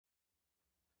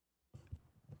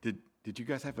Did you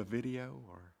guys have a video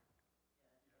or?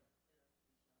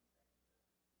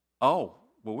 Oh,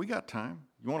 well, we got time.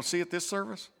 You want to see it this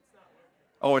service?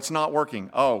 Oh, it's not working.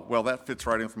 Oh, well, that fits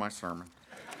right in for my sermon.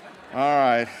 All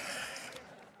right.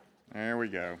 There we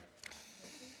go.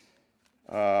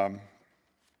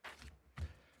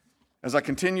 As I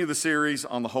continue the series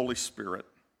on the Holy Spirit,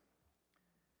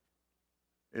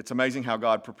 it's amazing how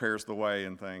God prepares the way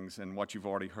and things and what you've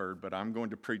already heard, but I'm going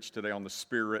to preach today on the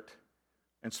Spirit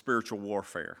and spiritual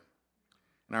warfare.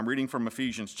 And I'm reading from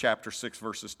Ephesians chapter 6,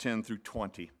 verses 10 through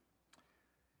 20.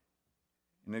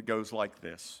 And it goes like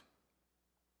this.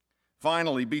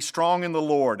 Finally, be strong in the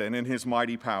Lord and in his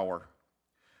mighty power.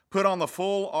 Put on the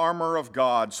full armor of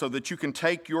God so that you can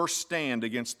take your stand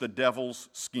against the devil's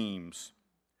schemes.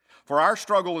 For our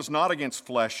struggle is not against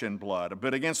flesh and blood,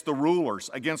 but against the rulers,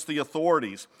 against the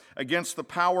authorities, against the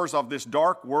powers of this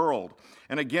dark world,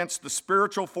 and against the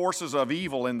spiritual forces of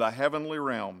evil in the heavenly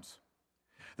realms.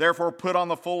 Therefore, put on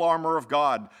the full armor of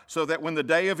God, so that when the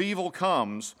day of evil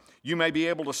comes, you may be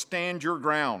able to stand your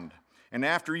ground, and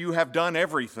after you have done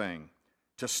everything,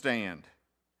 to stand.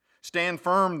 Stand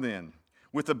firm then,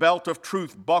 with the belt of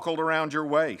truth buckled around your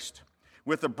waist,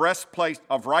 with the breastplate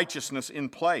of righteousness in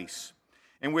place,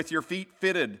 and with your feet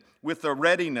fitted with the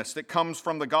readiness that comes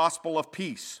from the gospel of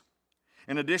peace.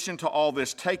 In addition to all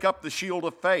this, take up the shield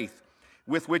of faith,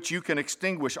 with which you can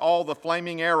extinguish all the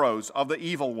flaming arrows of the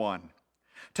evil one.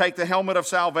 Take the helmet of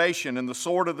salvation and the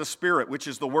sword of the Spirit, which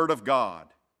is the word of God.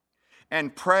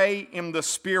 And pray in the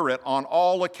Spirit on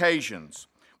all occasions,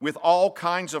 with all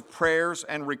kinds of prayers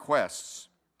and requests.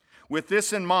 With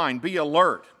this in mind, be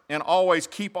alert and always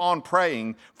keep on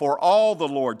praying for all the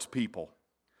Lord's people.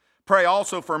 Pray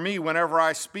also for me whenever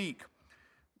I speak.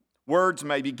 Words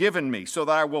may be given me, so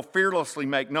that I will fearlessly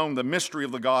make known the mystery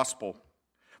of the gospel.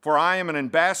 For I am an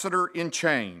ambassador in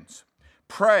chains.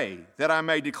 Pray that I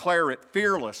may declare it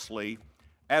fearlessly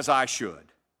as I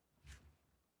should.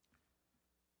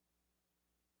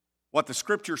 What the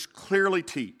scriptures clearly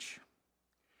teach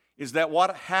is that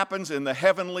what happens in the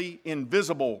heavenly,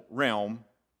 invisible realm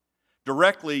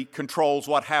directly controls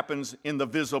what happens in the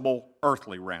visible,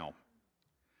 earthly realm.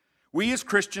 We as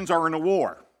Christians are in a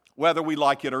war, whether we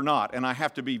like it or not. And I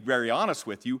have to be very honest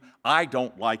with you, I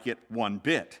don't like it one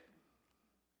bit.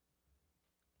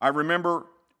 I remember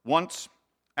once,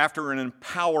 after an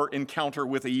power encounter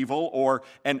with evil or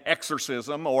an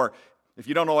exorcism, or if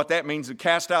you don't know what that means, to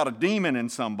cast out a demon in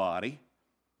somebody,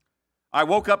 I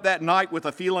woke up that night with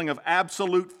a feeling of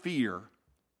absolute fear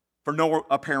for no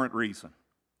apparent reason.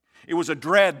 It was a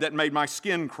dread that made my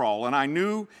skin crawl, and I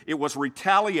knew it was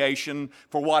retaliation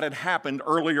for what had happened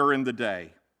earlier in the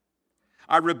day.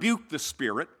 I rebuked the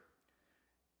spirit,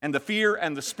 and the fear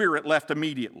and the spirit left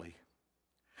immediately.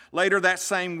 Later that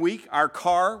same week, our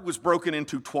car was broken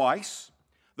into twice.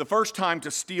 The first time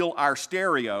to steal our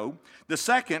stereo, the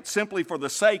second simply for the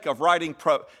sake of writing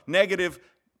negative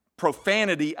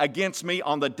profanity against me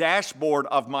on the dashboard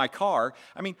of my car.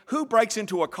 I mean, who breaks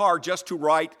into a car just to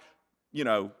write,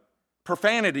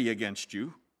 profanity against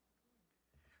you?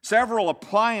 Several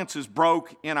appliances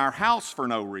broke in our house for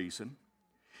no reason.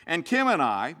 And Kim and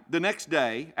I, the next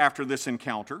day after this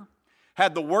encounter,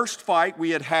 had the worst fight we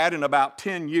had had in about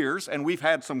 10 years, and we've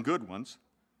had some good ones.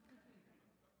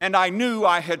 And I knew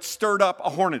I had stirred up a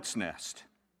hornet's nest.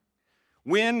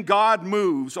 When God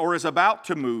moves or is about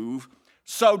to move,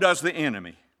 so does the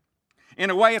enemy.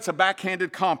 In a way, it's a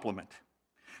backhanded compliment.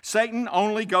 Satan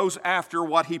only goes after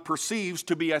what he perceives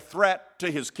to be a threat to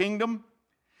his kingdom.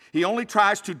 He only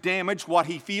tries to damage what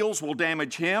he feels will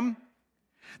damage him.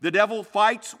 The devil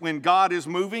fights when God is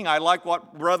moving. I like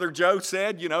what Brother Joe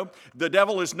said, the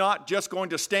devil is not just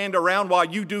going to stand around while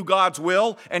you do God's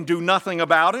will and do nothing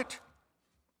about it.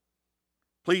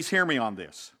 Please hear me on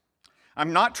this.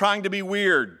 I'm not trying to be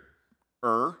weird,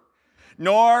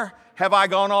 nor have I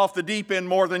gone off the deep end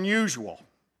more than usual.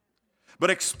 But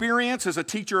experience is a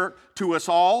teacher to us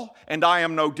all, and I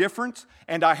am no different,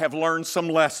 and I have learned some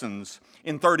lessons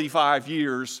in 35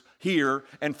 years here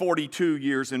and 42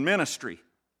 years in ministry.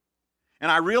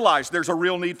 And I realize there's a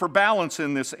real need for balance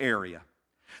in this area.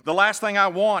 The last thing I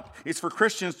want is for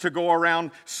Christians to go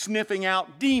around sniffing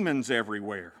out demons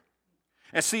everywhere.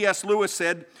 As C.S. Lewis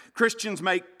said, Christians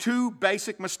make two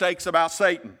basic mistakes about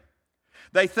Satan.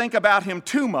 They think about him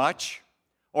too much,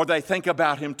 or they think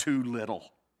about him too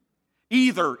little.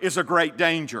 Either is a great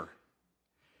danger.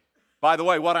 By the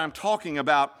way, what I'm talking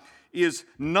about is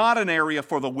not an area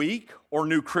for the weak or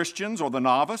new Christians or the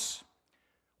novice.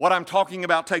 What I'm talking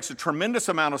about takes a tremendous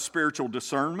amount of spiritual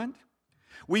discernment.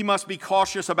 We must be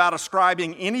cautious about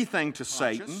ascribing anything to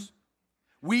Satan.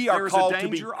 We are called to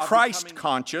be Christ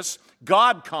conscious,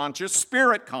 God conscious,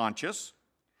 Spirit conscious.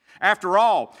 After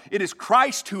all, it is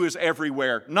Christ who is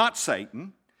everywhere, not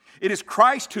Satan. It is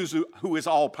Christ who is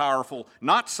all-powerful,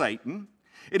 not Satan.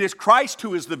 It is Christ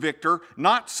who is the victor,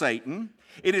 not Satan.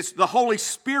 It is the Holy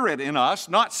Spirit in us,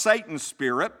 not Satan's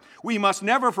spirit. We must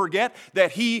never forget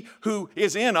that he who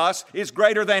is in us is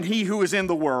greater than he who is in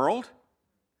the world.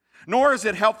 Nor is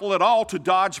it helpful at all to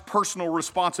dodge personal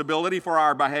responsibility for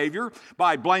our behavior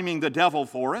by blaming the devil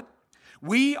for it.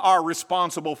 We are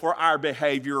responsible for our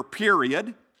behavior,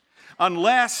 period.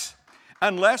 Unless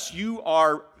you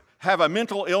have a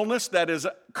mental illness that is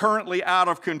currently out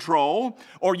of control,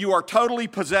 or you are totally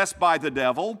possessed by the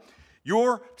devil,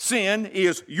 your sin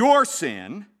is your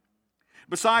sin.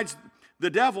 Besides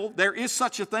the devil, there is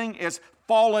such a thing as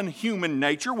fallen human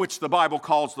nature, which the Bible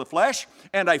calls the flesh,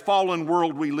 and a fallen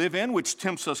world we live in, which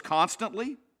tempts us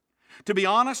constantly. To be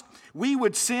honest, we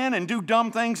would sin and do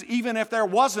dumb things even if there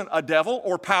wasn't a devil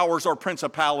or powers or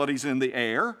principalities in the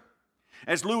air.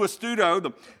 As Louis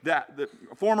Studo, the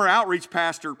former outreach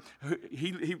pastor,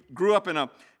 he grew up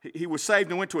he was saved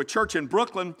and went to a church in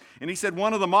Brooklyn, and he said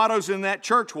one of the mottos in that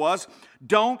church was,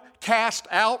 "Don't cast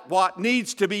out what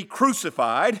needs to be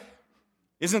crucified."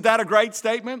 Isn't that a great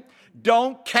statement?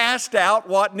 Don't cast out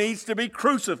what needs to be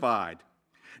crucified.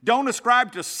 Don't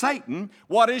ascribe to Satan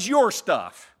what is your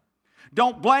stuff.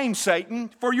 Don't blame Satan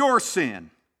for your sin.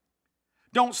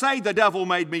 Don't say the devil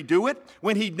made me do it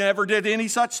when he never did any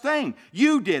such thing.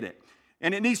 You did it,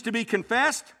 and it needs to be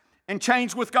confessed and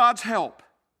changed with God's help.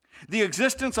 The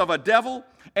existence of a devil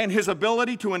and his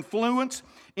ability to influence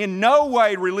in no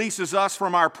way releases us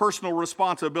from our personal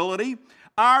responsibility.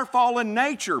 Our fallen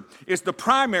nature is the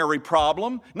primary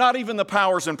problem, not even the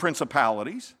powers and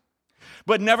principalities.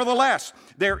 But nevertheless,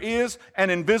 there is an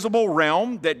invisible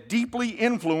realm that deeply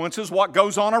influences what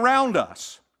goes on around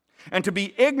us. And to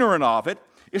be ignorant of it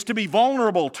is to be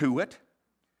vulnerable to it.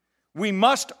 We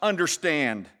must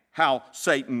understand how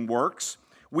Satan works.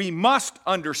 We must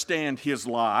understand his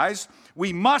lies.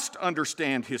 We must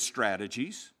understand his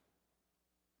strategies.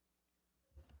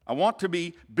 I want to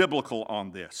be biblical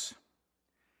on this.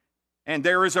 And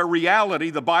there is a reality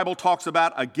the Bible talks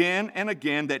about again and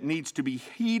again that needs to be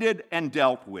heeded and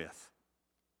dealt with.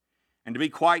 And to be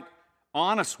quite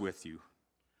honest with you,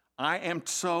 I am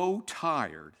so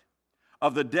tired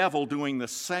of the devil doing the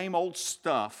same old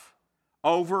stuff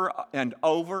over and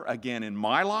over again in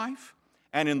my life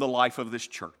and in the life of this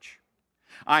church.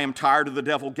 I am tired of the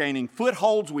devil gaining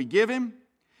footholds we give him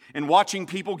and watching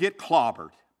people get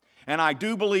clobbered. And I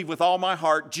do believe with all my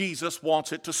heart Jesus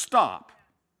wants it to stop.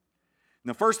 And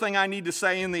the first thing I need to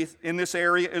say in this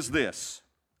area is this.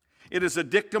 It is a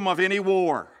dictum of any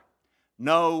war.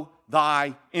 Know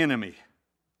thy enemy.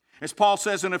 As Paul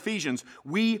says in Ephesians,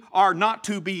 we are not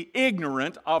to be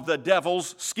ignorant of the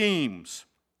devil's schemes.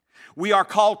 We are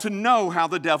called to know how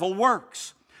the devil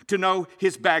works, to know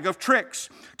his bag of tricks,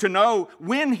 to know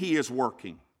when he is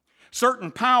working.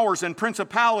 Certain powers and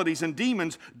principalities and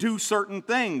demons do certain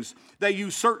things. They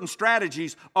use certain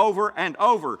strategies over and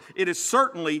over. It is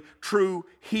certainly true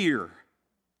here.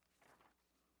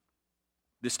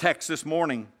 This text this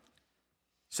morning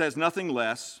says nothing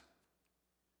less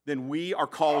than we are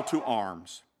called to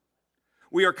arms.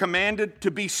 We are commanded to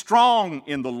be strong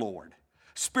in the Lord,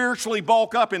 spiritually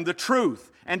bulk up in the truth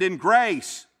and in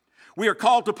grace. We are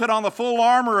called to put on the full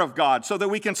armor of God so that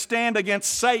we can stand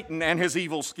against Satan and his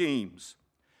evil schemes.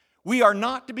 We are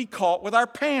not to be caught with our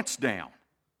pants down.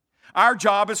 Our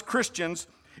job as Christians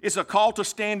is a call to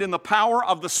stand in the power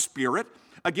of the Spirit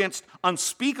against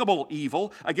unspeakable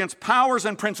evil, against powers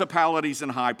and principalities in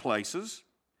high places.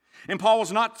 And Paul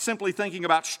was not simply thinking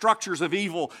about structures of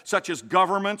evil such as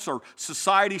governments or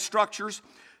society structures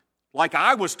like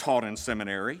I was taught in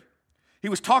seminary. He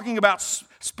was talking about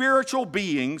spiritual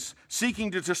beings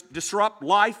seeking to disrupt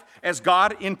life as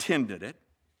God intended it.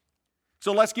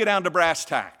 So let's get down to brass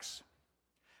tacks.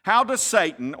 How does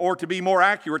Satan, or to be more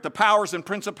accurate, the powers and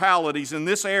principalities in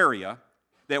this area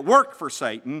that work for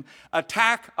Satan,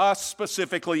 attack us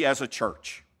specifically as a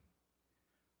church?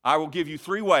 I will give you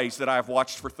 3 ways that I've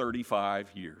watched for 35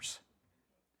 years.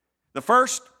 The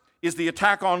first is the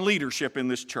attack on leadership in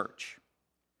this church.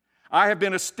 I have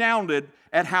been astounded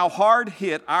at how hard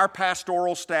hit our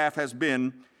pastoral staff has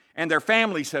been and their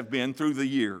families have been through the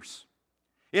years.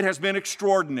 It has been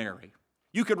extraordinary.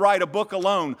 You could write a book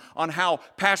alone on how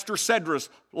Pastor Cedra's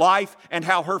life and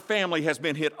how her family has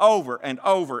been hit over and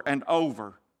over and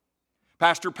over.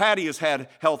 Pastor Patty has had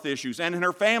health issues, and in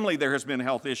her family there has been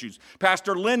health issues.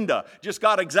 Pastor Linda just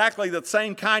got exactly the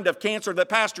same kind of cancer that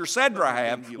Pastor Cedra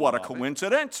had. What a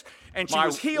coincidence. And she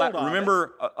was healed of it.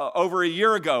 Remember, over a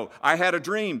year ago, I had a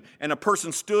dream, and a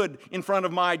person stood in front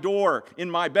of my door in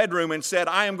my bedroom and said,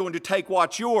 I am going to take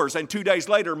what's yours. And 2 days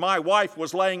later, my wife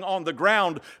was laying on the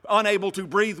ground, unable to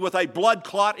breathe with a blood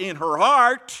clot in her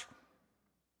heart.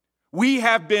 We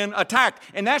have been attacked,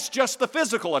 and that's just the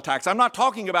physical attacks. I'm not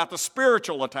talking about the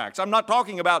spiritual attacks. I'm not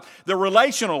talking about the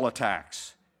relational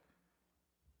attacks.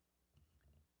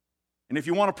 And if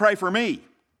you want to pray for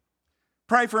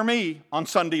me on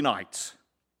Sunday nights.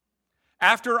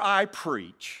 After I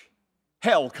preach,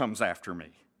 hell comes after me,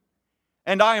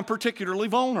 and I am particularly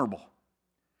vulnerable.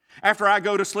 After I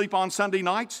go to sleep on Sunday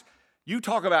nights, you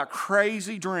talk about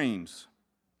crazy dreams.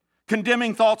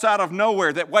 Condemning thoughts out of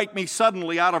nowhere that wake me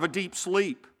suddenly out of a deep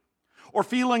sleep, or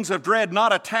feelings of dread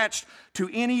not attached to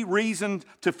any reason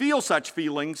to feel such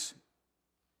feelings,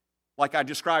 like I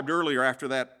described earlier after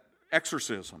that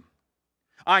exorcism.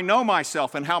 I know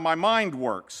myself and how my mind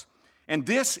works, and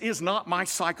this is not my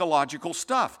psychological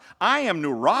stuff. I am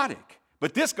neurotic,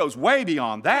 but this goes way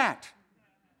beyond that.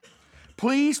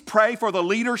 Please pray for the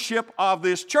leadership of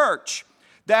this church.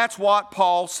 That's what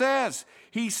Paul says.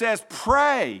 He says,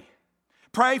 pray.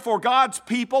 Pray for God's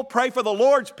people, pray for the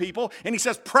Lord's people, and he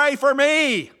says, pray for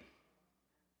me.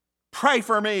 Pray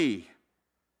for me.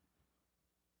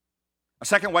 A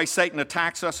second way Satan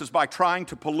attacks us is by trying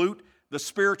to pollute the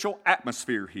spiritual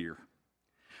atmosphere here.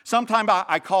 Sometimes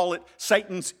I call it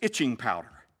Satan's itching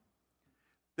powder.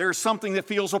 There's something that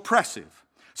feels oppressive,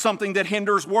 something that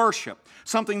hinders worship,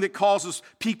 something that causes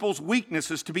people's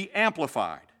weaknesses to be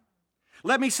amplified.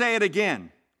 Let me say it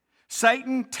again.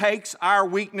 Satan takes our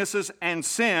weaknesses and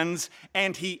sins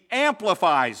and he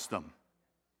amplifies them.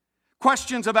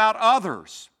 Questions about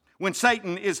others. When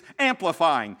Satan is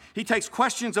amplifying, he takes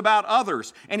questions about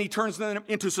others and he turns them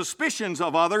into suspicions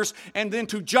of others and then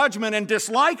to judgment and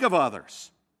dislike of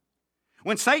others.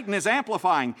 When Satan is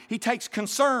amplifying, he takes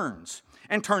concerns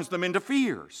and turns them into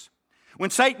fears. When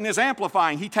Satan is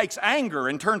amplifying, he takes anger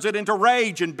and turns it into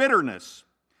rage and bitterness.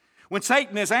 When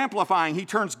Satan is amplifying, he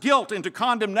turns guilt into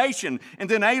condemnation and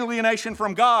then alienation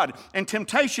from God, and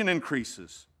temptation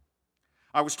increases.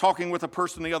 I was talking with a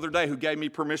person the other day who gave me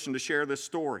permission to share this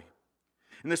story.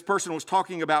 And this person was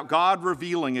talking about God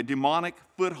revealing a demonic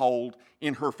foothold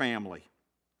in her family.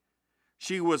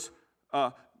 She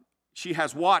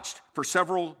has watched for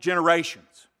several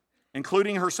generations,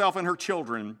 including herself and her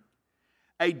children,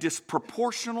 a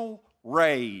disproportional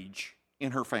rage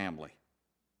in her family.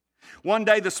 One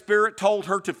day the Spirit told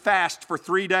her to fast for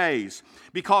 3 days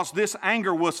because this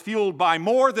anger was fueled by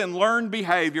more than learned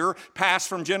behavior passed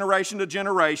from generation to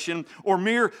generation or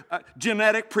mere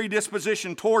genetic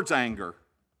predisposition towards anger.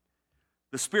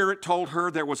 The Spirit told her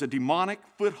there was a demonic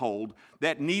foothold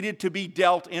that needed to be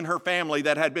dealt in her family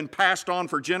that had been passed on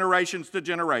for generations to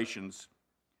generations.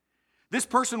 This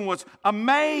person was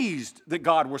amazed that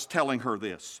God was telling her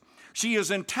this. She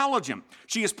is intelligent,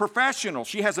 she is professional,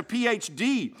 she has a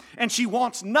PhD, and she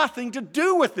wants nothing to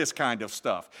do with this kind of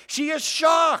stuff. She is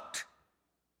shocked.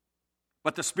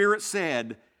 But the Spirit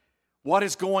said, what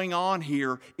is going on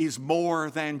here is more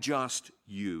than just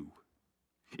you.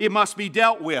 It must be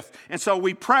dealt with. And so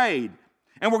we prayed,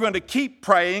 and we're going to keep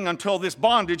praying until this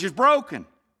bondage is broken.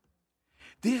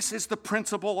 This is the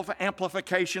principle of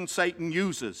amplification Satan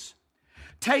uses.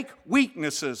 Take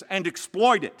weaknesses and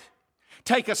exploit it.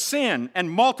 Take a sin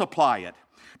and multiply it.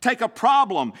 Take a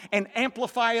problem and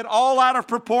amplify it all out of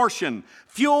proportion.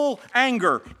 Fuel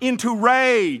anger into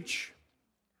rage.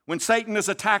 When Satan is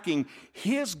attacking,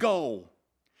 his goal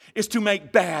is to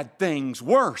make bad things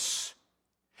worse.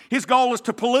 His goal is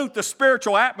to pollute the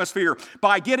spiritual atmosphere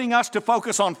by getting us to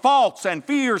focus on faults and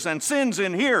fears and sins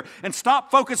in here and stop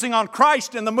focusing on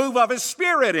Christ and the move of His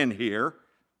Spirit in here.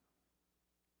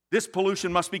 This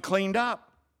pollution must be cleaned up.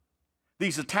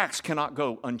 These attacks cannot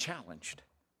go unchallenged.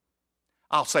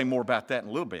 I'll say more about that in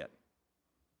a little bit.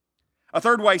 A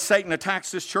third way Satan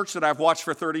attacks this church that I've watched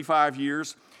for 35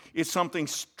 years is something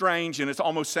strange, and it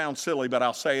almost sounds silly, but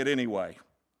I'll say it anyway.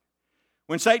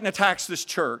 When Satan attacks this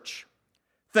church,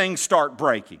 things start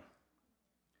breaking.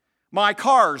 My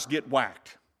cars get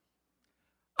whacked.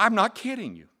 I'm not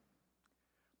kidding you.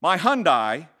 My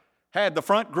Hyundai had the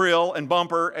front grille and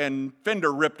bumper and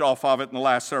fender ripped off of it in the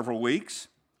last several weeks.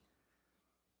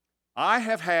 I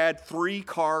have had 3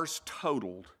 cars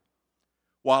totaled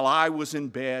while I was in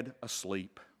bed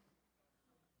asleep.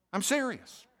 I'm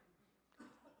serious.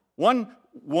 One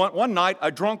night,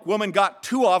 a drunk woman got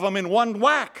 2 of them in one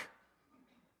whack.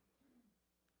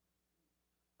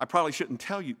 I probably shouldn't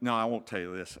tell you. No, I won't tell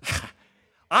you this.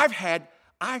 I've had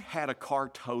a car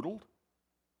totaled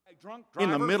in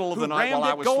the middle of the night while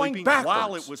I was sleeping,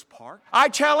 while it was parked. I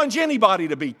challenge anybody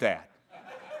to beat that.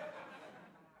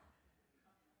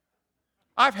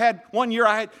 I've had one year,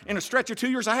 in a stretch of 2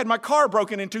 years, I had my car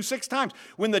broken into 6 times.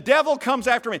 When the devil comes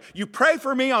after me, you pray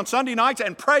for me on Sunday nights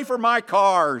and pray for my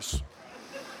cars.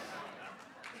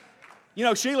 You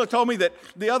know, Sheila told me that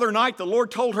the other night the Lord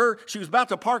told her she was about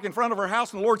to park in front of her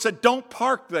house, and the Lord said, don't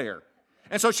park there.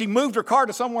 And so she moved her car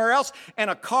to somewhere else, and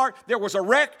there was a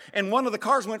wreck, and one of the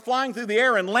cars went flying through the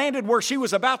air and landed where she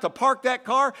was about to park that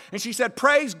car. And she said,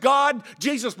 praise God,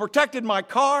 Jesus protected my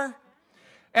car.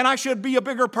 And I should be a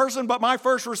bigger person, but my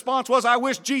first response was, I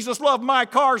wish Jesus loved my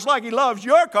cars like he loves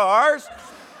your cars.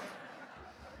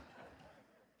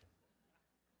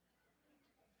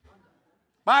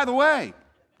 By the way,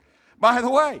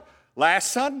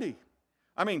 last Sunday,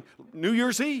 New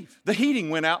Year's Eve, the heating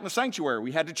went out in the sanctuary.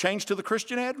 We had to change to the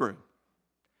Christian Ed room.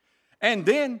 And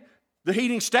then the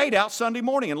heating stayed out Sunday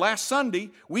morning. And last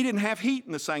Sunday, we didn't have heat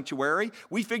in the sanctuary.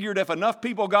 We figured if enough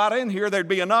people got in here, there'd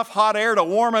be enough hot air to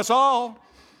warm us all.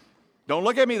 Don't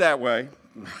look at me that way.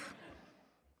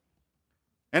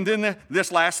 And then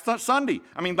last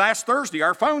Thursday,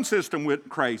 our phone system went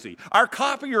crazy. Our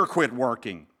copier quit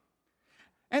working.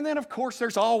 And then, of course,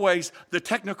 there's always the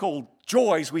technical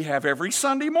joys we have every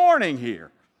Sunday morning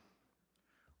here.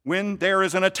 When there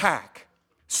is an attack,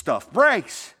 stuff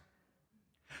breaks.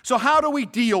 So how do we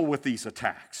deal with these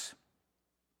attacks?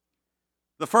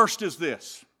 The first is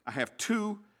this. I have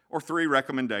 2 or 3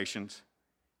 recommendations.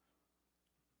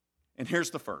 And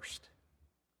here's the first.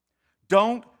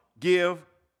 Don't give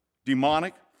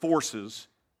demonic forces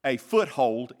a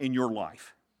foothold in your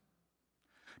life.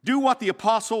 Do what the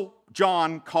Apostle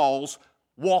John calls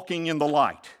walking in the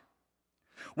light.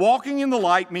 Walking in the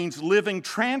light means living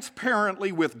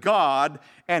transparently with God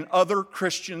and other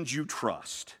Christians you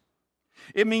trust.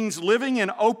 It means living in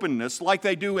openness like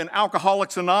they do in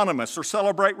Alcoholics Anonymous or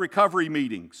Celebrate Recovery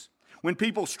meetings when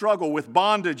people struggle with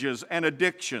bondages and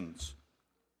addictions.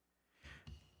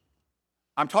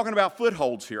 I'm talking about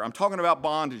footholds here. I'm talking about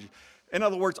bondage. In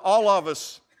other words, all of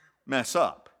us mess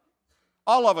up.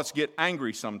 All of us get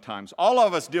angry sometimes. All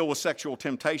of us deal with sexual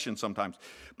temptation sometimes.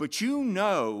 But you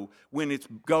know when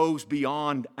it goes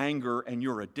beyond anger and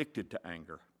you're addicted to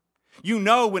anger. You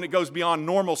know when it goes beyond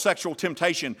normal sexual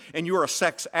temptation and you're a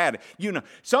sex addict. You know,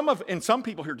 some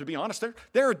people here, to be honest,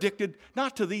 they're addicted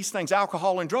not to these things,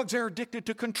 alcohol and drugs. They're addicted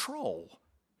to control.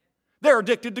 They're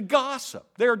addicted to gossip.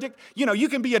 You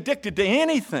can be addicted to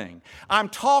anything.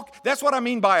 That's what I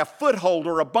mean by a foothold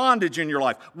or a bondage in your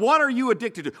life. What are you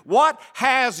addicted to? What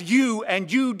has you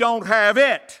and you don't have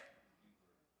it?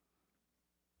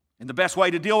 And the best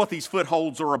way to deal with these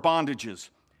footholds or bondages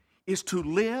is to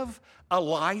live a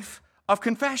life of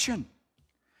confession.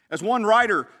 As one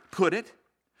writer put it,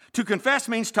 to confess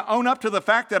means to own up to the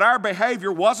fact that our behavior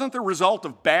wasn't the result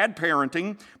of bad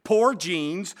parenting, poor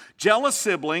genes, jealous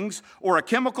siblings, or a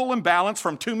chemical imbalance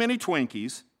from too many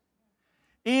Twinkies.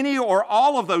 Any or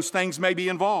all of those things may be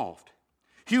involved.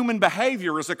 Human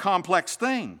behavior is a complex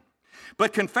thing.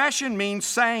 But confession means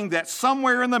saying that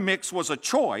somewhere in the mix was a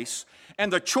choice,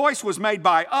 and the choice was made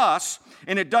by us,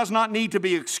 and it does not need to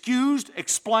be excused,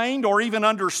 explained, or even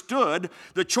understood.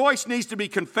 The choice needs to be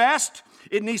confessed.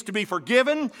 It needs to be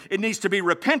forgiven. It needs to be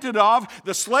repented of.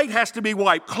 The slate has to be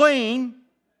wiped clean.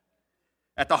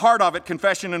 At the heart of it,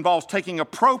 confession involves taking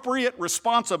appropriate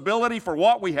responsibility for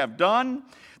what we have done.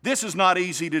 This is not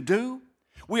easy to do.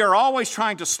 We are always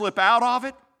trying to slip out of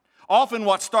it. Often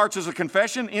what starts as a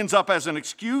confession ends up as an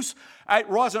excuse. It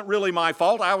wasn't really my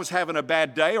fault. I was having a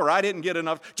bad day, or I didn't get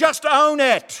enough. Just own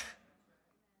it.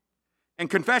 And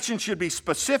confession should be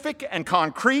specific and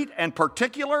concrete and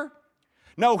particular.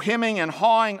 No hemming and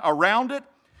hawing around it.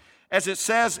 As it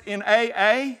says in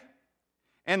AA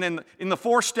and in the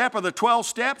 4th step of the 12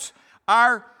 steps,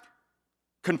 our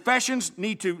confessions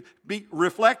need to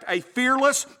reflect a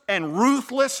fearless and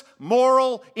ruthless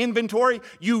moral inventory.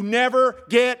 You never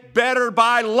get better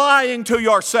by lying to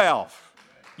yourself.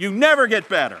 You never get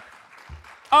better.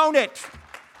 Own it.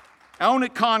 Own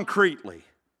it concretely.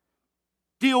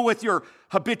 Deal with your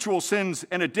habitual sins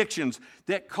and addictions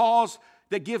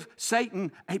that give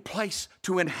Satan a place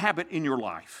to inhabit in your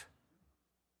life.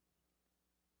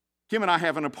 Kim and I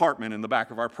have an apartment in the back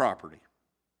of our property.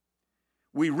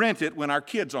 We rent it when our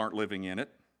kids aren't living in it.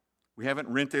 We haven't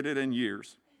rented it in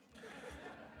years.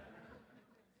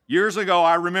 Years ago,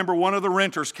 I remember one of the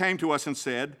renters came to us and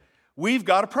said, "We've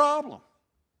got a problem."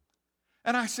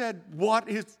 And I said, "What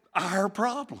is our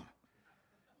problem?"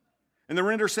 And the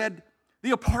renter said,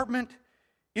 "The apartment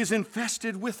is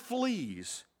infested with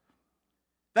fleas."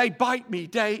 They bite me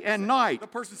day and night. The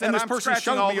person said, and this I'm person scratching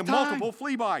showed all me the time. multiple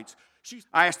flea bites.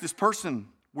 I asked this person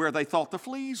where they thought the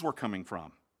fleas were coming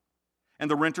from.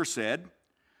 And the renter said,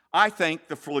 I think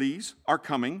the fleas are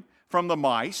coming from the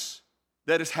mice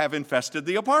that have infested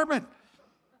the apartment.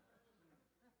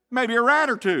 Maybe a rat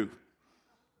or two.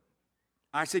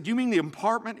 I said, you mean the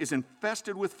apartment is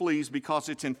infested with fleas because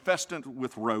it's infested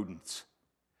with rodents?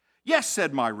 Yes,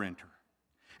 said my renter.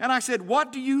 And I said,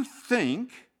 what do you think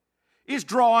is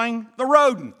drawing the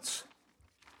rodents?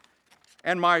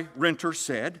 And my renter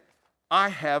said, I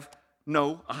have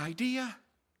no idea.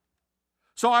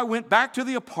 So I went back to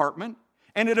the apartment,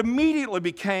 and it immediately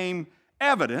became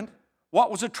evident what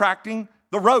was attracting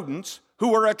the rodents who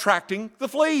were attracting the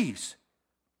fleas.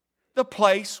 The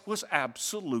place was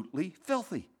absolutely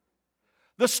filthy.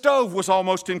 The stove was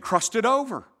almost encrusted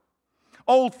over.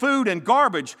 Old food and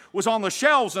garbage was on the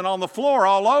shelves and on the floor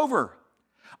all over.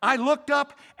 I looked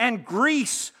up and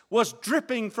grease was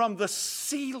dripping from the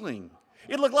ceiling.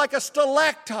 It looked like a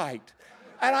stalactite.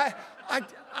 And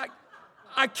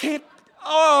I can't,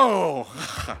 oh.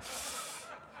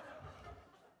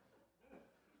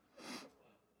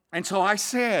 And so I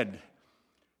said,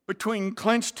 between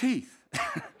clenched teeth,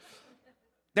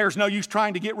 there's no use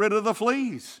trying to get rid of the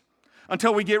fleas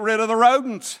until we get rid of the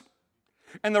rodents.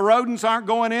 And the rodents aren't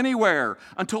going anywhere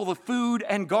until the food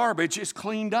and garbage is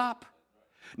cleaned up.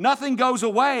 Nothing goes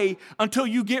away until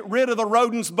you get rid of the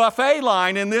rodents buffet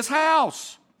line in this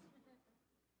house.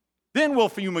 Then we'll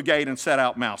fumigate and set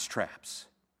out mouse traps.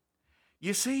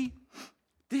 You see,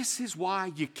 this is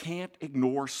why you can't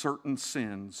ignore certain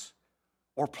sins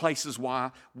or places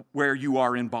where you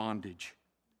are in bondage.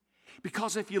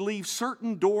 Because if you leave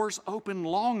certain doors open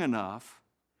long enough,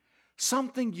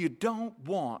 something you don't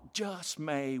want just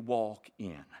may walk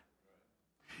in.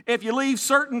 If you leave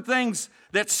certain things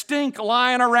that stink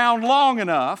lying around long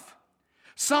enough,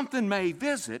 something may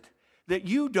visit that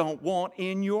you don't want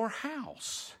in your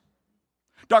house.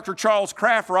 Dr. Charles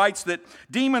Kraft writes that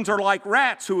demons are like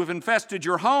rats who have infested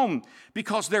your home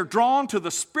because they're drawn to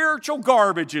the spiritual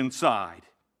garbage inside.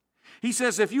 He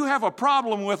says if you have a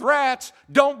problem with rats,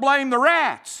 don't blame the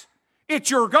rats.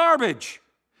 It's your garbage.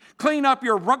 Clean up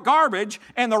your garbage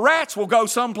and the rats will go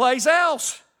someplace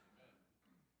else.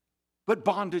 But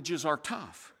bondages are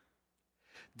tough.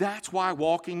 That's why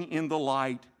walking in the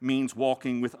light means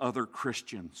walking with other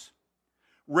Christians.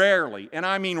 Rarely, and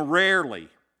I mean rarely,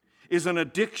 is an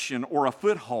addiction or a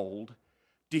foothold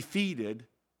defeated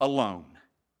alone.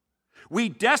 We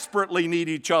desperately need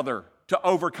each other to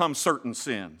overcome certain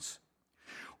sins.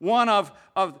 One of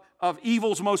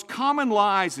evil's most common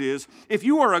lies is, if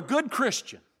you are a good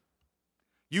Christian,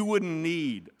 you wouldn't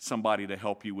need somebody to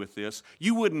help you with this.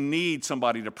 You wouldn't need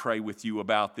somebody to pray with you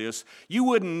about this. You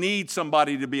wouldn't need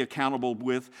somebody to be accountable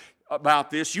with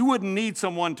about this. You wouldn't need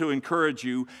someone to encourage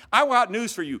you. I got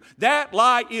news for you. That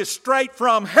lie is straight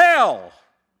from hell.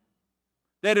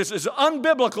 That is as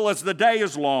unbiblical as the day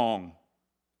is long.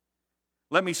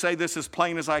 Let me say this as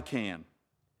plain as I can.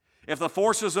 If the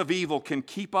forces of evil can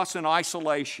keep us in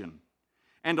isolation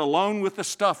and alone with the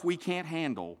stuff we can't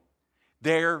handle,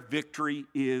 their victory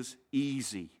is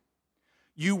easy.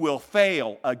 You will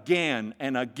fail again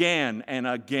and again and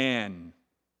again.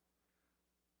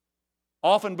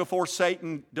 Often before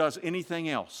Satan does anything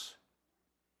else,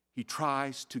 he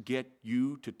tries to get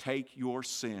you to take your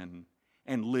sin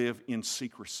and live in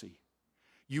secrecy.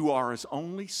 You are as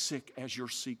only sick as your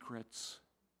secrets.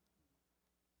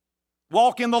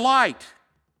 Walk in the light.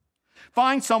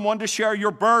 Find someone to share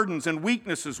your burdens and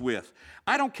weaknesses with.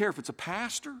 I don't care if it's a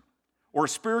pastor or a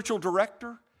spiritual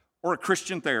director or a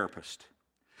Christian therapist.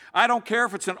 I don't care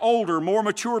if it's an older, more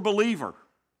mature believer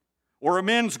or a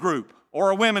men's group or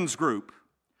a women's group.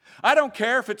 I don't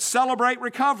care if it's Celebrate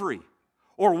Recovery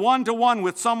or one-to-one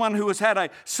with someone who has had a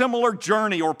similar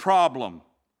journey or problem,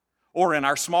 or in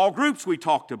our small groups we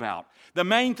talked about. The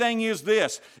main thing is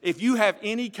this: if you have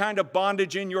any kind of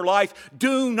bondage in your life,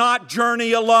 do not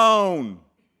journey alone.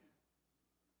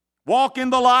 Walk in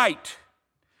the light.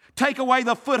 Take away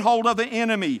the foothold of the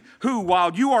enemy who,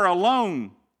 while you are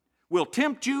alone, will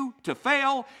tempt you to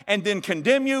fail and then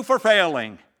condemn you for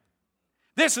failing.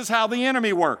 This is how the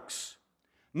enemy works.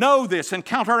 Know this and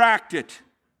counteract it.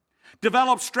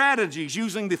 Develop strategies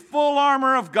using the full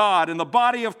armor of God and the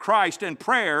body of Christ and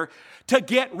prayer to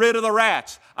get rid of the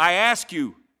rats. I ask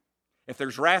you, if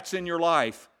there's rats in your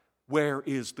life, where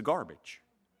is the garbage?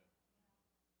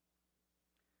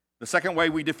 The second way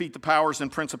we defeat the powers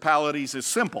and principalities is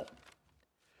simple.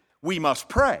 We must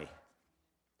pray.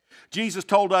 Jesus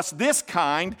told us this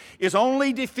kind is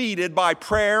only defeated by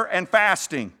prayer and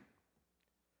fasting.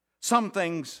 Some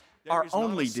things are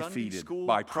only defeated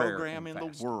by prayer program in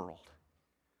the world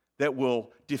that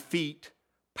will defeat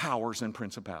powers and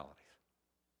principalities.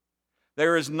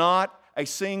 There is not a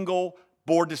single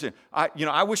board decision.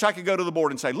 I wish I could go to the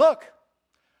board and say, look,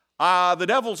 the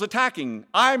devil's attacking.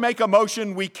 I make a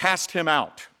motion, we cast him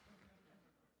out.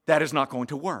 That is not going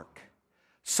to work.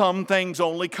 Some things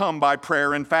only come by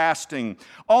prayer and fasting.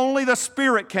 Only the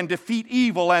Spirit can defeat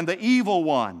evil and the evil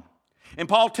one. And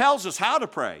Paul tells us how to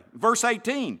pray. Verse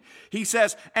 18, he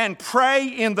says, and pray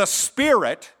in the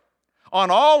Spirit on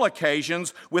all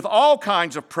occasions with all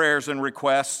kinds of prayers and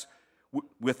requests.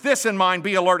 With this in mind,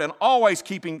 be alert and always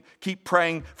keep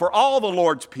praying for all the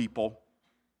Lord's people.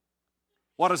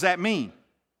 What does that mean?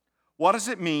 What does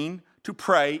it mean to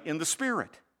pray in the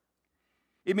Spirit?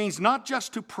 It means not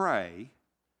just to pray,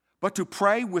 but to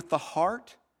pray with the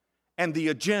heart and the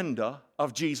agenda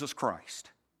of Jesus Christ.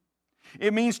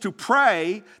 It means to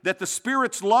pray that the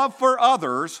Spirit's love for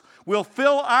others will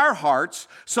fill our hearts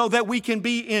so that we can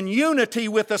be in unity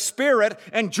with the Spirit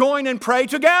and join and pray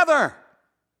together.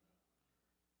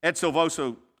 Ed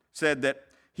Silvoso said that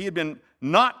he had been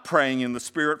not praying in the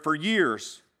Spirit for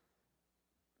years.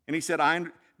 And he said,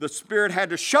 the Spirit had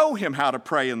to show him how to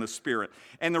pray in the Spirit.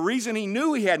 And the reason he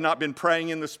knew he had not been praying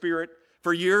in the Spirit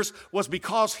for years was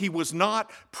because he was not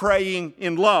praying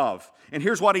in love. And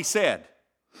here's what he said.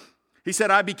 He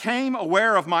said, I became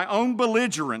aware of my own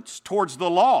belligerence towards the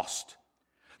lost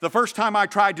the first time I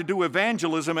tried to do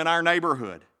evangelism in our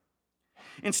neighborhood.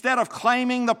 Instead of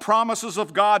claiming the promises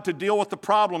of God to deal with the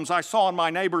problems I saw in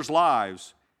my neighbors'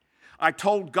 lives, I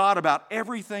told God about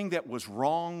everything that was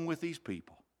wrong with these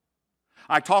people.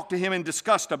 I talked to him in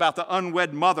disgust about the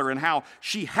unwed mother and how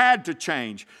she had to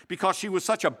change because she was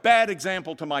such a bad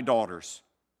example to my daughters.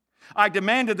 I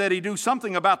demanded that he do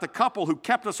something about the couple who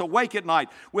kept us awake at night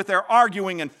with their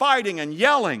arguing and fighting and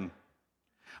yelling.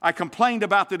 I complained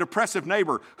about the depressive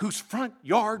neighbor whose front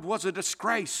yard was a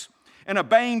disgrace and a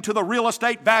bane to the real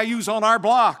estate values on our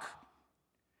block.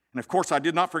 And of course, I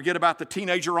did not forget about the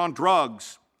teenager on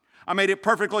drugs. I made it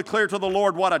perfectly clear to the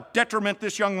Lord what a detriment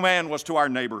this young man was to our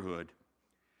neighborhood.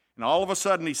 And all of a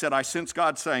sudden, he said, I sense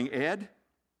God saying, Ed,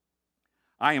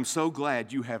 I am so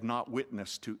glad you have not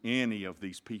witnessed to any of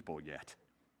these people yet.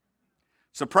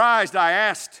 Surprised, I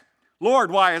asked, Lord,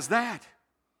 why is that?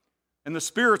 And the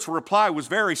Spirit's reply was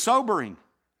very sobering.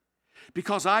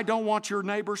 Because I don't want your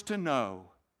neighbors to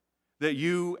know that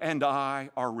you and I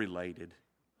are related.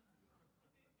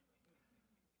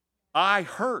 I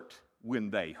hurt when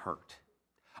they hurt.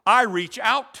 I reach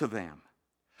out to them.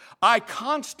 I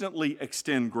constantly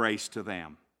extend grace to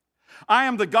them. I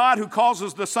am the God who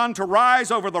causes the sun to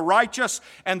rise over the righteous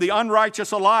and the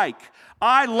unrighteous alike.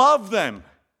 I love them,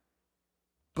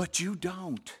 but you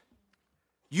don't.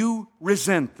 You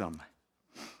resent them.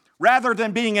 Rather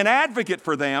than being an advocate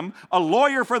for them, a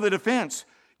lawyer for the defense,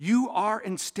 you are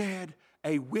instead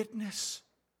a witness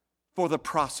for the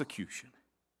prosecution,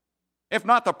 if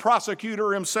not the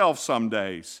prosecutor himself some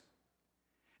days.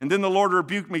 And then the Lord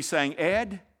rebuked me saying,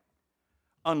 Ed,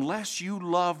 unless you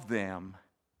love them,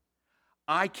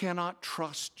 I cannot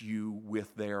trust you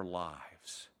with their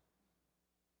lives.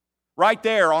 Right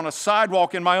there on a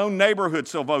sidewalk in my own neighborhood,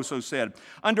 Silvoso said,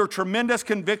 under tremendous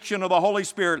conviction of the Holy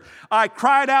Spirit, I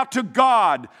cried out to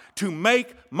God to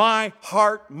make my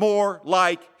heart more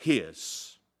like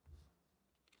His.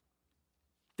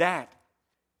 That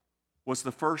was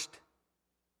the first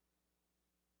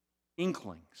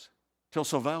inklings till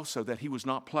Silvoso that he was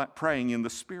not praying in the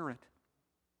Spirit.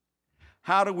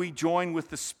 How do we join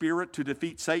with the Spirit to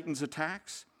defeat Satan's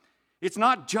attacks? It's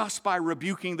not just by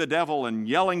rebuking the devil and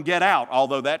yelling, get out,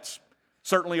 although that's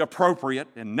certainly appropriate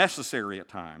and necessary at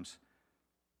times.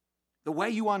 The way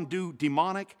you undo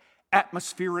demonic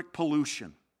atmospheric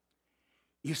pollution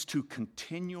is to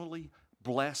continually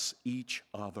bless each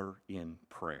other in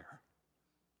prayer.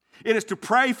 It is to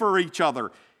pray for each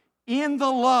other in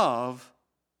the love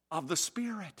of the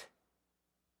Spirit.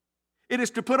 It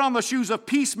is to put on the shoes of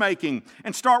peacemaking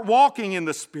and start walking in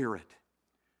the Spirit.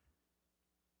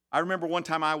 I remember one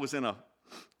time I was in a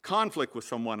conflict with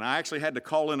someone. I actually had to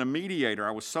call in a mediator.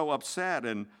 I was so upset.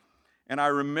 And I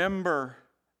remember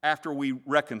after we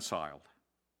reconciled,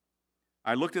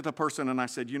 I looked at the person and I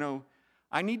said, you know,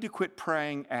 I need to quit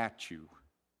praying at you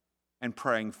and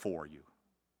praying for you.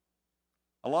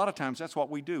 A lot of times that's what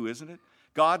we do, isn't it?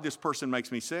 God, this person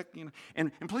makes me sick. You know,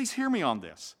 and please hear me on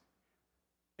this.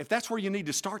 If that's where you need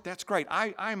to start, that's great.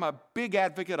 I'm a big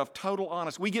advocate of total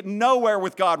honesty. We get nowhere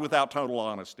with God without total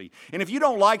honesty. And if you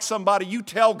don't like somebody, you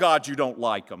tell God you don't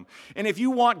like them. And if you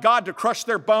want God to crush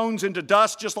their bones into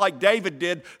dust just like David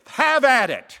did, have at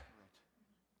it.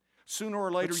 Sooner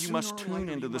or later, you must tune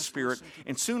into the Spirit.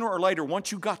 And sooner or later, once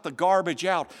you got the garbage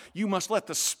out, you must let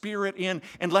the Spirit in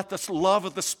and let the love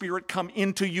of the Spirit come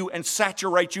into you and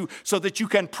saturate you so that you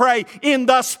can pray in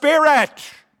the Spirit.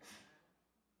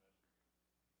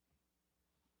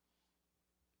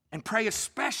 And pray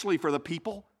especially for the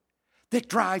people that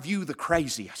drive you the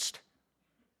craziest.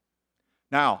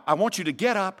 Now, I want you to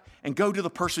get up and go to the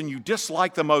person you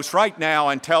dislike the most right now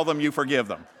and tell them you forgive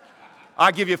them.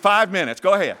 I'll give you 5 minutes.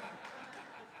 Go ahead.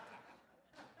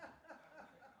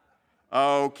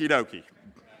 Okie dokie.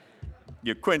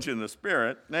 You're quenching the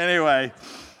Spirit. Anyway,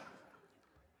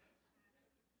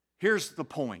 here's the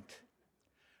point.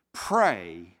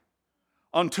 Pray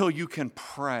until you can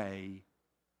pray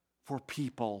for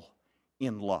people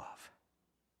in love.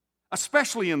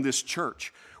 Especially in this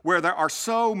church, where there are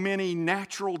so many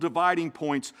natural dividing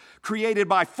points created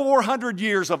by 400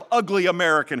 years of ugly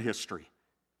American history.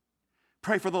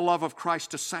 Pray for the love of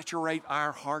Christ to saturate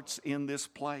our hearts in this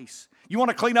place. You want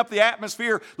to clean up the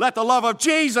atmosphere? Let the love of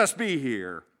Jesus be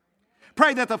here.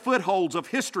 Pray that the footholds of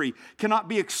history cannot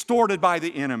be extorted by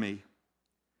the enemy.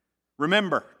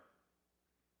 Remember,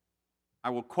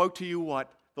 I will quote to you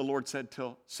what the Lord said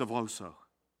to Savoso.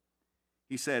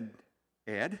 He said,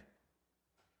 Ed,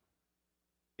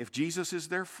 if Jesus is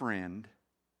their friend,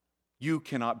 you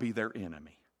cannot be their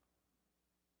enemy.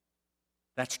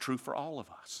 That's true for all of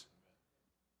us.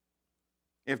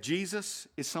 If Jesus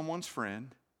is someone's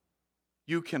friend,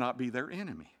 you cannot be their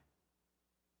enemy,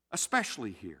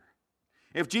 especially here.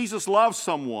 If Jesus loves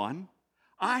someone,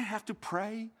 I have to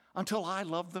pray until I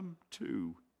love them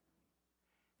too.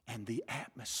 And the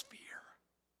atmosphere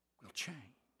will change.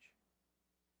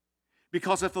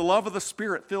 Because if the love of the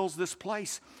Spirit fills this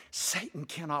place, Satan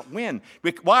cannot win.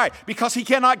 Why? Because he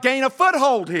cannot gain a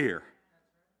foothold here.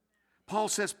 Paul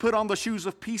says, put on the shoes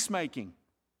of peacemaking.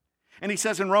 And he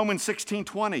says in Romans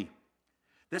 16:20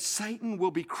 that Satan will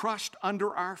be crushed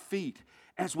under our feet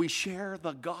as we share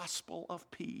the gospel of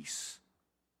peace.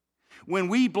 When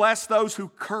we bless those who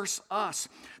curse us,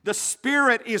 the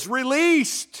Spirit is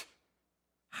released.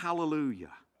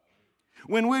 Hallelujah.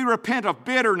 When we repent of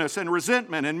bitterness and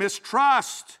resentment and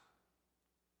mistrust,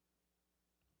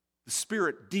 the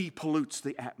Spirit depollutes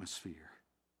the atmosphere.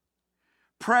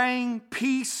 Praying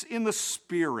peace in the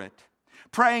Spirit,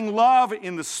 praying love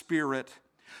in the Spirit,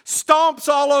 stomps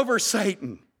all over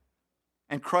Satan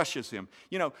and crushes him.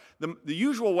 You know, the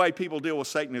usual way people deal with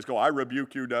Satan is go, I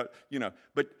rebuke you,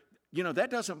 but that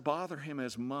doesn't bother him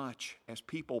as much as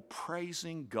people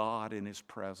praising God in His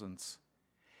presence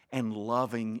and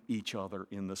loving each other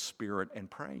in the Spirit and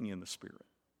praying in the Spirit.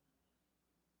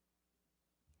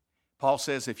 Paul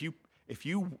says if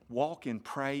you walk and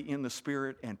pray in the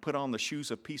Spirit and put on the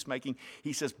shoes of peacemaking,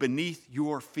 he says, beneath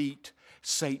your feet,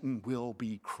 Satan will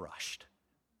be crushed.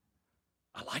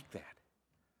 I like that.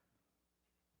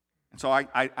 And so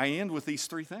I end with these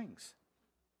three things.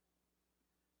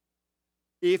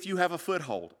 If you have a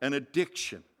foothold, an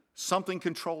addiction, something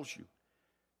controls you,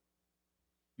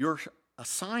 your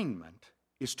assignment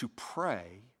is to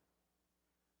pray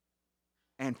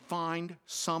and find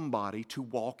somebody to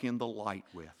walk in the light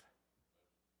with.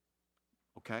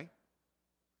 Okay?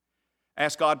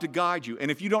 Ask God to guide you. And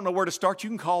if you don't know where to start, you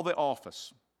can call the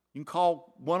office. You can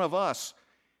call one of us.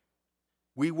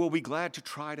 We will be glad to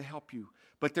try to help you.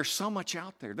 But there's so much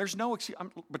out there. There's no excuse.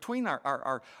 Between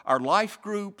our life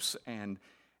groups and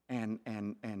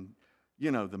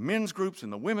you know, the men's groups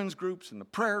and the women's groups and the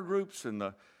prayer groups and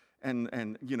the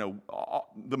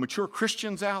mature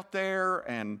Christians out there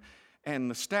and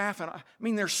the staff. And I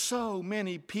mean, there's so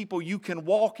many people you can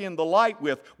walk in the light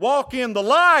with. Walk in the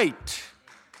light.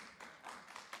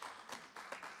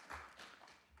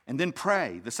 And then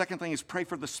pray. The second thing is pray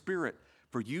for the Spirit,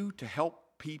 for you to help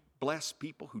bless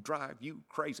people who drive you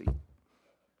crazy.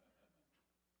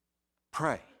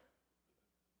 Pray.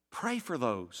 Pray for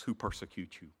those who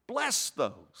persecute you. Bless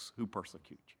those who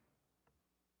persecute you.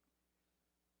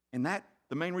 And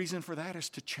the main reason for that is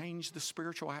to change the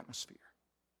spiritual atmosphere.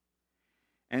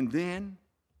 And then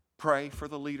pray for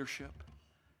the leadership.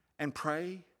 And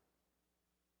pray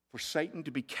for Satan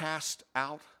to be cast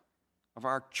out of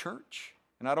our church.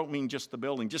 And I don't mean just the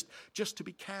building, just to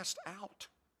be cast out.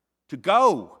 To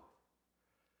go.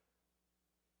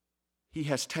 He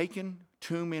has taken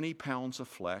too many pounds of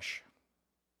flesh.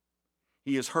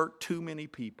 He has hurt too many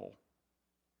people.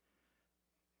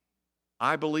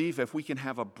 I believe if we can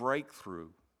have a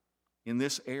breakthrough in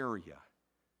this area,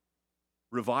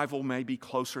 revival may be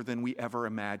closer than we ever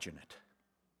imagine it.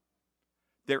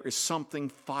 There is something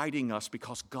fighting us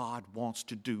because God wants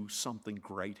to do something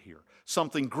great here.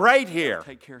 Something great here.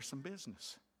 Take care of some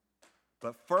business.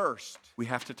 But first, we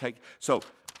have to take... So,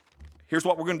 here's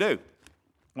what we're going to do.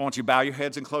 I want you to bow your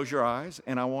heads and close your eyes,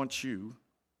 and I want you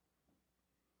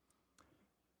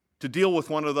to deal with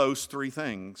one of those three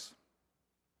things.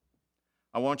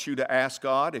 I want you to ask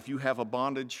God if you have a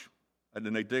bondage,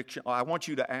 an addiction. I want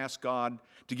you to ask God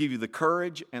to give you the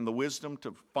courage and the wisdom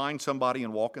to find somebody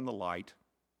and walk in the light.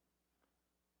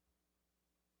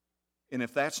 And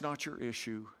if that's not your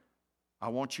issue, I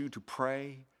want you to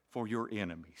pray for your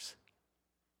enemies,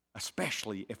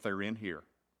 especially if they're in here,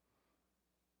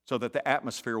 so that the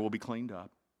atmosphere will be cleaned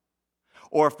up.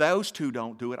 Or if those two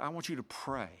don't do it, I want you to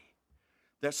pray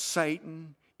that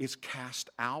Satan is cast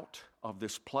out of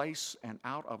this place and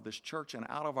out of this church and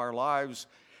out of our lives,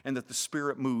 and that the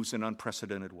Spirit moves in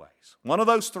unprecedented ways. One of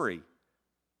those three.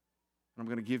 I'm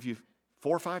going to give you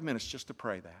 4 or 5 minutes just to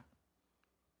pray that.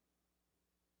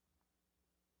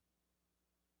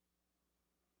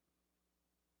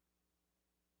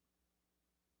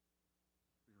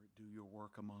 Spirit, do your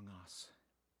work among us.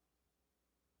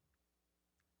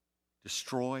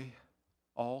 Destroy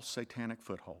all satanic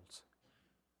footholds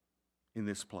in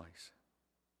this place.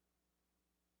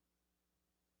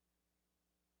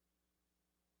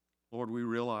 Lord, we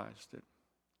realize that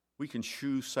we can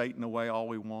shoo Satan away all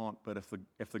we want, but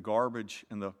if the garbage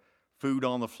and the food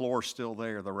on the floor is still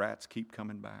there, the rats keep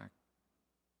coming back.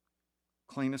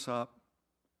 Clean us up.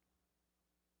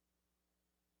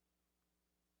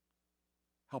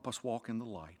 Help us walk in the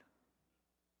light.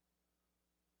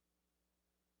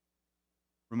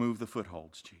 Remove the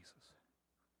footholds, Jesus.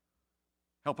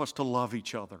 Help us to love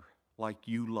each other like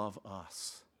you love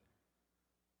us.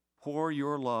 Pour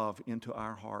your love into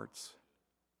our hearts,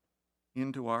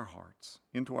 into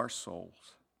our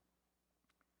souls.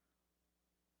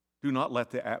 Do not let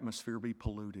the atmosphere be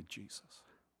polluted, Jesus.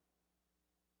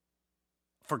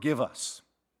 Forgive us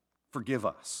for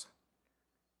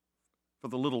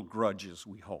the little grudges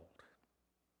we hold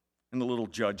and the little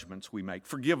judgments we make.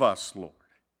 Forgive us, Lord,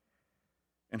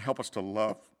 and help us to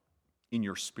love in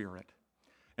your Spirit.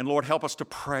 And Lord, help us to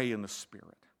pray in the Spirit.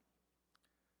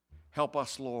 Help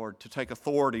us, Lord, to take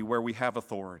authority where we have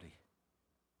authority.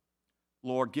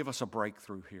 Lord, give us a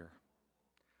breakthrough here.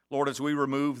 Lord, as we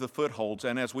remove the footholds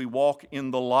and as we walk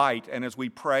in the light and as we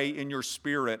pray in your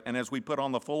Spirit and as we put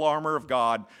on the full armor of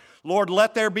God, Lord,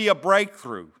 let there be a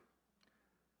breakthrough.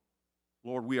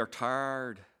 Lord, we are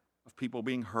tired of people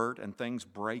being hurt and things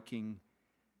breaking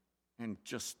and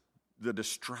just the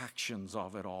distractions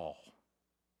of it all.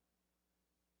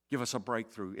 Give us a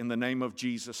breakthrough. In the name of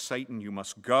Jesus, Satan, you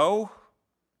must go,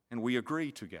 and we agree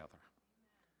together.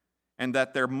 And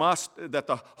that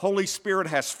the Holy Spirit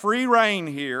has free reign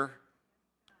here,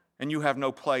 and you have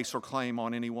no place or claim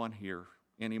on anyone here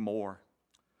anymore.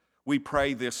 We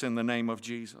pray this in the name of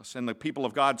Jesus. And the people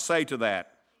of God say to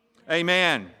that,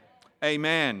 amen.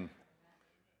 Amen.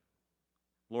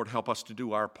 Lord, help us to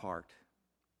do our part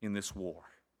in this war.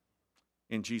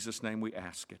 In Jesus' name we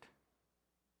ask it.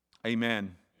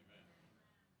 Amen.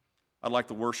 I'd like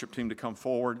the worship team to come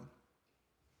forward.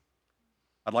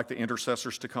 I'd like the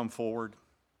intercessors to come forward.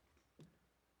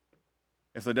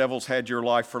 If the devil's had your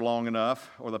life for long enough,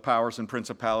 or the powers and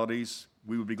principalities,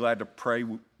 we would be glad to pray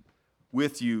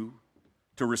with you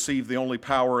to receive the only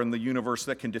power in the universe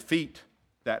that can defeat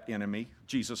that enemy,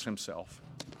 Jesus himself.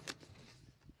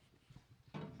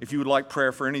 If you would like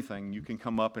prayer for anything, you can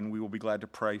come up and we will be glad to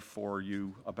pray for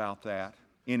you about that,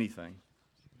 anything.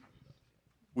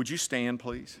 Would you stand,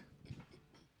 please?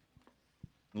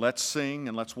 Let's sing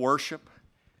and let's worship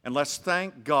and let's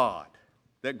thank God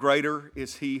that greater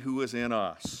is He who is in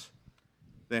us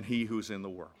than he who is in the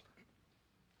world.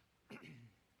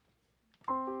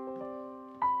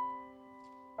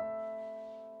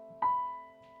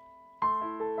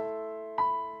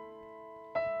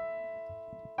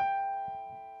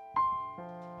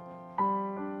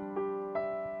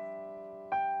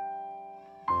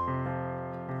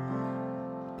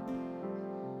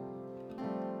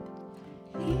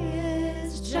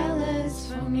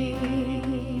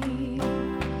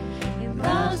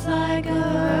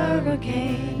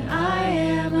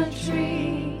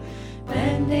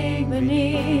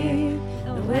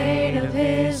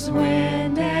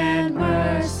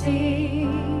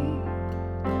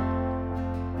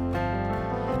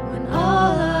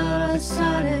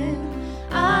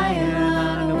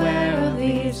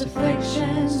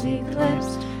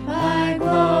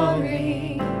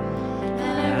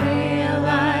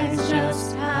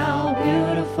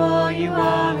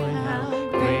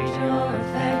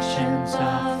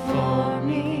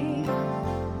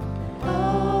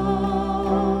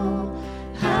 Oh,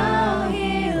 how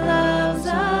He loves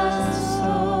us.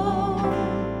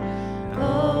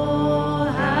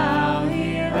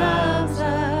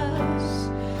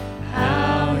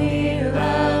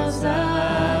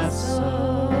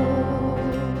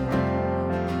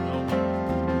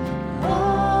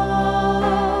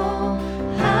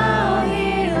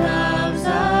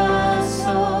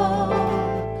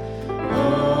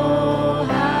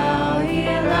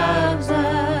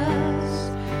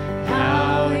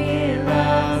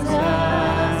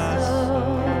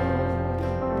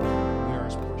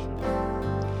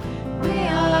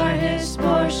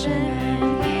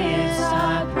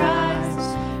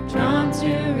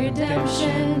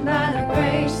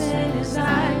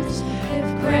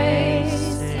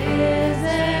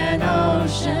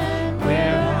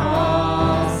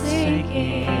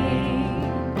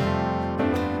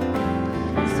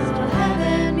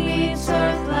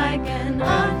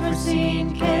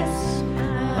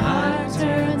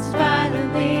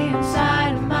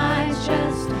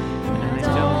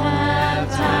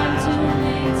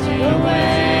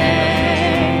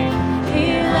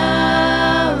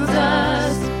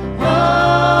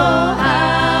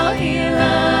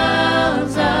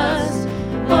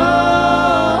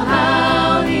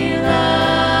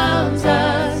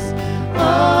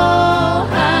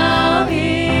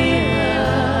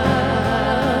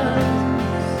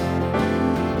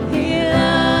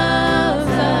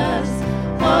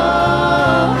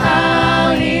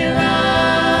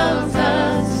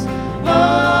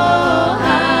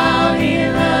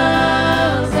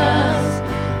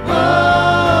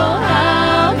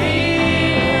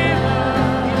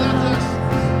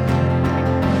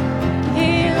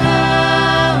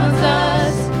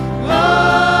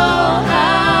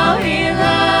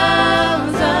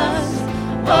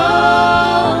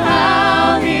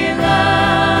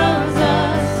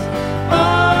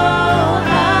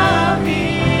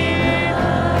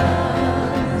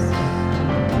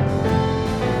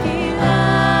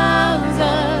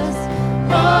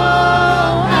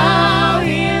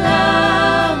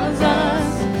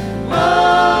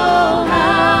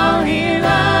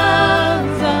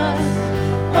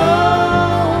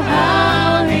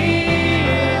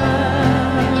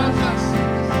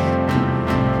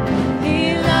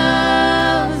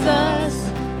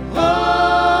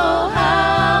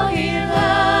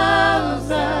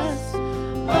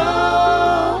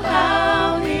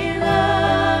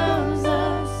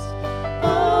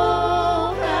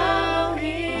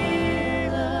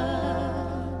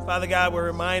 Father God, we're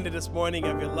reminded this morning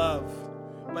of your love,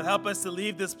 but help us to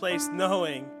leave this place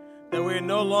knowing that we're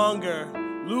no longer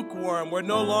lukewarm. We're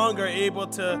no longer able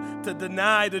to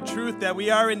deny the truth that we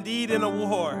are indeed in a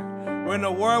war. We're in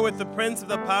a war with the prince of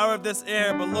the power of this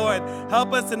air. But Lord,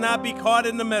 help us to not be caught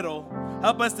in the middle.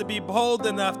 Help us to be bold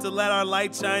enough to let our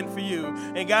light shine for you.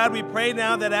 And God, we pray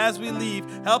now that as we leave,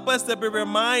 help us to be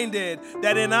reminded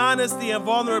that in honesty and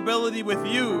vulnerability with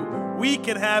you, we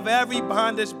can have every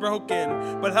bondage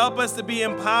broken, but help us to be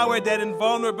empowered that in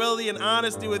vulnerability and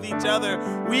honesty with each other,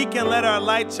 we can let our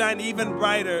light shine even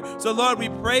brighter. So Lord, we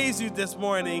praise you this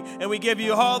morning, and we give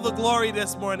you all the glory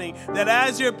this morning, that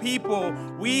as your people,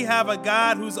 we have a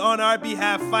God who's on our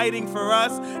behalf fighting for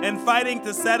us and fighting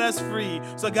to set us free.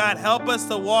 So God, help us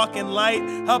to walk in light,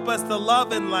 help us to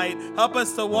love in light, help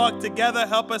us to walk together,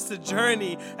 help us to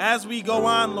journey as we go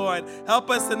on, Lord. Help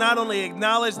us to not only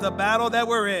acknowledge the battle that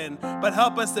we're in, but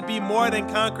help us to be more than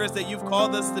conquerors that you've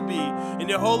called us to be. In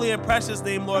your holy and precious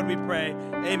name, Lord, we pray.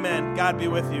 Amen. God be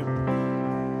with you.